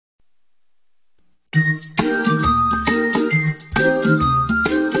You're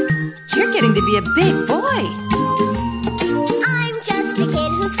getting to be a big boy. I'm just a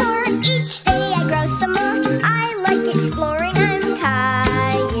kid who's 4. Each day I grow some more. I like exploring. I'm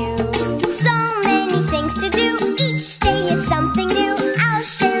Caillou. So many things to do. Each day is something new. I'll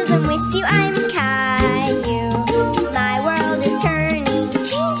share them with you. I'm Caillou. My world is turning,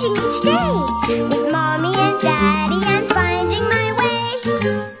 changing each day. With Mommy and Daddy, I'm finding my way.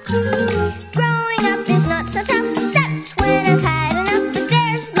 Growing up is not so tough, except when I've had enough. But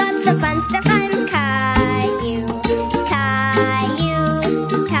there's lots of fun stuff. I'm Caillou.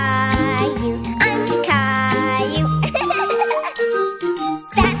 Caillou, Caillou. I'm Caillou.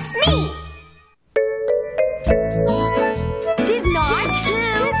 That's me. Did not. Did too.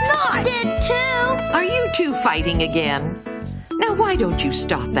 Did not. Did too. Are you two fighting again? Now, why don't you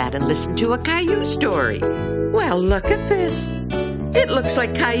stop that and listen to a Caillou story? Well, look at this. It looks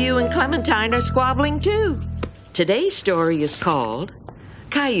like Caillou and Clementine are squabbling too. Today's story is called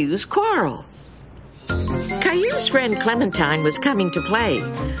Caillou's Quarrel. Caillou's friend Clementine was coming to play,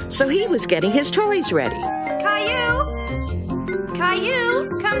 so he was getting his toys ready. Caillou! Caillou,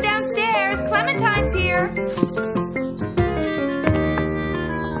 come downstairs. Clementine's here.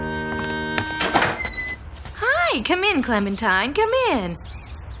 Hi, come in, Clementine. Come in.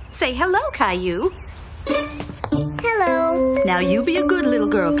 Say hello, Caillou. Hello. Now you be a good little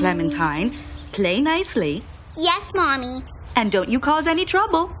girl, Clementine. Play nicely. Yes, Mommy. And don't you cause any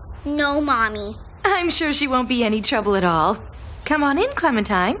trouble. No, Mommy. I'm sure she won't be any trouble at all. Come on in,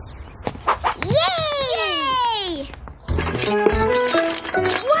 Clementine. Yay!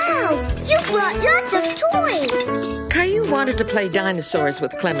 Wow! You brought lots of toys! Caillou wanted to play dinosaurs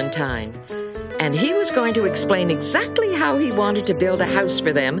with Clementine, and he was going to explain exactly how he wanted to build a house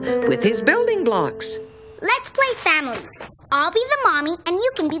for them with his building blocks. Let's play families. I'll be the mommy and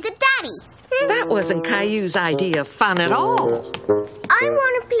you can be the daddy. That wasn't Caillou's idea of fun at all. I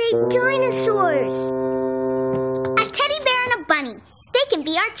want to play dinosaurs. A teddy bear and a bunny. They can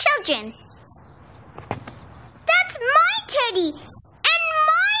be our children. That's my teddy and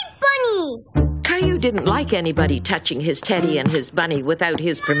my bunny. Caillou didn't like anybody touching his teddy and his bunny without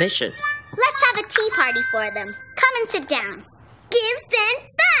his permission. Let's have a tea party for them. Come and sit down. Give them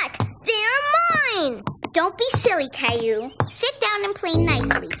back. They're mine. Don't be silly, Caillou. Sit down and play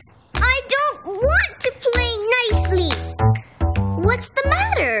nicely. I don't want to play nicely. What's the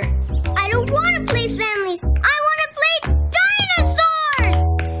matter? I don't want to play families. I want to play dinosaurs.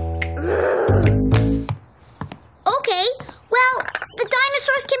 Okay, well, the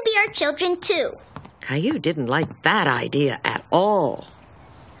dinosaurs can be our children too. Caillou didn't like that idea at all.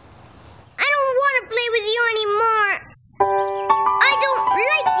 I don't want to play with you anymore. I don't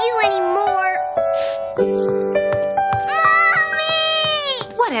like you anymore.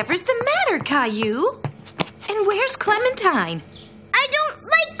 Mommy! Whatever's the matter, Caillou? And where's Clementine? I don't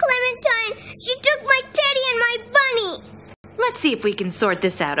like Clementine. She took my teddy and my bunny. Let's see if we can sort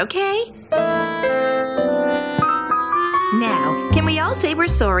this out, okay? Now, can we all say we're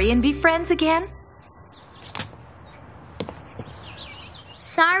sorry and be friends again?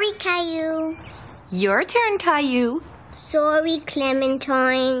 Sorry, Caillou. Your turn, Caillou. Sorry,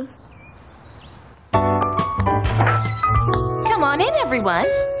 Clementine. Come on in, everyone.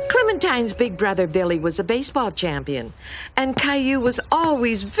 Clementine's big brother Billy was a baseball champion, and Caillou was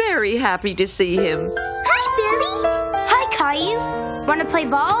always very happy to see him. Hi, Billy. Hi, Caillou. Want to play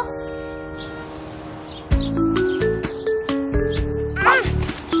ball?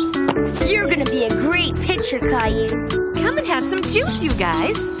 You're going to be a great pitcher, Caillou. Come and have some juice, you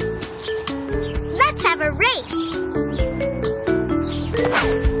guys. Let's have a race.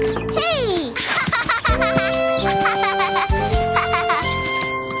 Hey!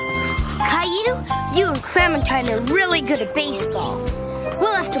 Caillou, you and Clementine are really good at baseball.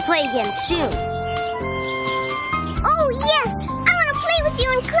 We'll have to play again soon. Oh, yes! I want to play with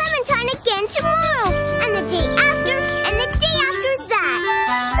you and Clementine again tomorrow, and the day after, and the day after that.